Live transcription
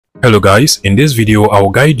Hello guys, in this video I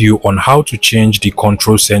will guide you on how to change the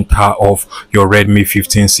control center of your Redmi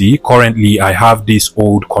 15C. Currently I have this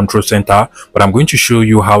old control center, but I'm going to show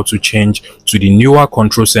you how to change to the newer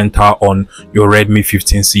control center on your Redmi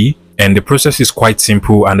 15C. And the process is quite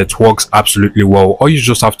simple and it works absolutely well. All you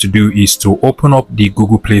just have to do is to open up the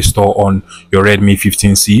Google Play Store on your Redmi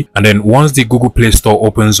 15C, and then once the Google Play Store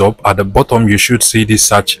opens up, at the bottom you should see this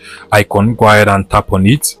search icon. Go ahead and tap on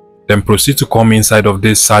it. Then proceed to come inside of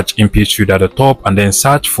this search image field at the top and then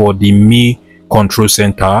search for the Mi Control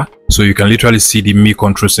Center. So you can literally see the Mi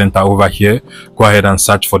Control Center over here. Go ahead and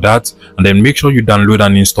search for that, and then make sure you download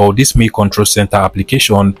and install this Mi Control Center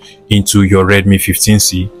application into your Redmi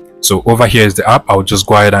 15C. So over here is the app. I'll just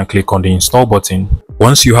go ahead and click on the install button.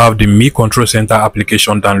 Once you have the Mi Control Center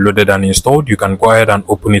application downloaded and installed, you can go ahead and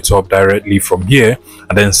open it up directly from here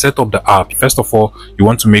and then set up the app. First of all, you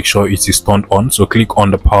want to make sure it is turned on. So click on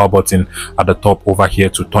the power button at the top over here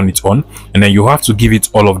to turn it on, and then you have to give it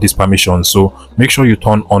all of these permissions. So make sure you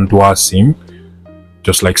turn on dual SIM,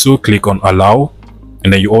 just like so. Click on allow,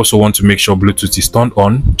 and then you also want to make sure Bluetooth is turned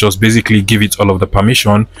on. Just basically give it all of the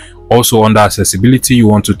permission. Also under accessibility, you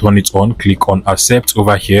want to turn it on. Click on accept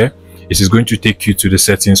over here. This is going to take you to the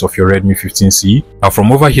settings of your Redmi 15C. Now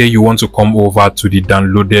from over here, you want to come over to the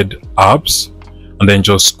downloaded apps and then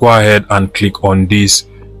just go ahead and click on these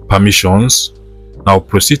permissions. Now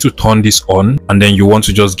proceed to turn this on, and then you want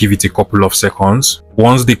to just give it a couple of seconds.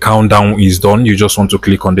 Once the countdown is done, you just want to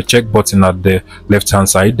click on the check button at the left hand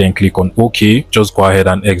side, then click on OK. Just go ahead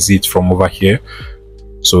and exit from over here.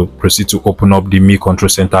 So proceed to open up the Mi Control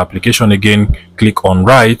Center application again. Click on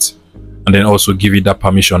right, and then also give it that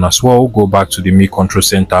permission as well. Go back to the Mi Control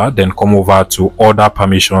Center, then come over to other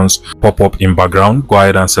permissions, pop up in background. Go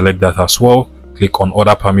ahead and select that as well. Click on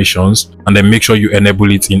other permissions, and then make sure you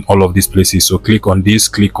enable it in all of these places. So click on this,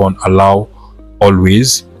 click on allow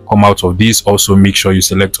always. Come out of this, also make sure you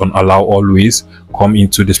select on allow always. Come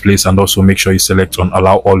into this place and also make sure you select on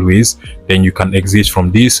allow always. Then you can exit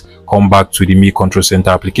from this, come back to the Mi Control Center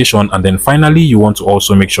application, and then finally you want to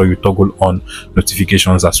also make sure you toggle on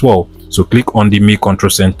notifications as well. So click on the Mi Control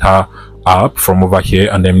Center app from over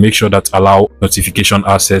here, and then make sure that allow notification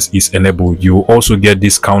access is enabled. You also get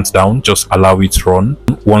this countdown. Just allow it to run.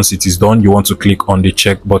 Once it is done, you want to click on the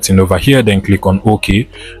check button over here, then click on OK,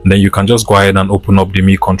 and then you can just go ahead and open up the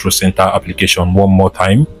Mi Control Center application one more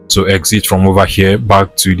time. So exit from over here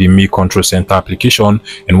back to the Mi Control Center application,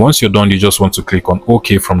 and once you're done, you just want to click on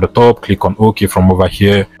OK from the top. Click on OK from over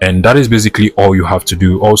here, and that is basically all you have to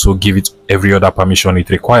do. Also give it every other permission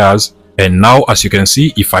it requires. And now, as you can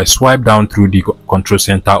see, if I swipe down through the control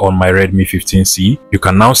center on my Redmi 15C, you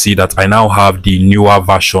can now see that I now have the newer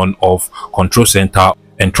version of control center.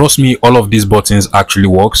 And trust me, all of these buttons actually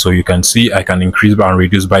work. So you can see I can increase and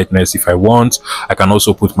reduce brightness if I want. I can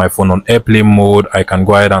also put my phone on airplane mode. I can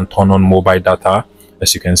go ahead and turn on mobile data.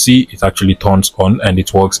 As you can see, it actually turns on and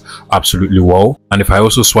it works absolutely well. And if I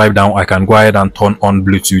also swipe down, I can go ahead and turn on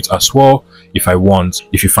Bluetooth as well if I want.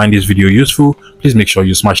 If you find this video useful, please make sure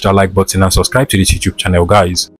you smash that like button and subscribe to this YouTube channel, guys.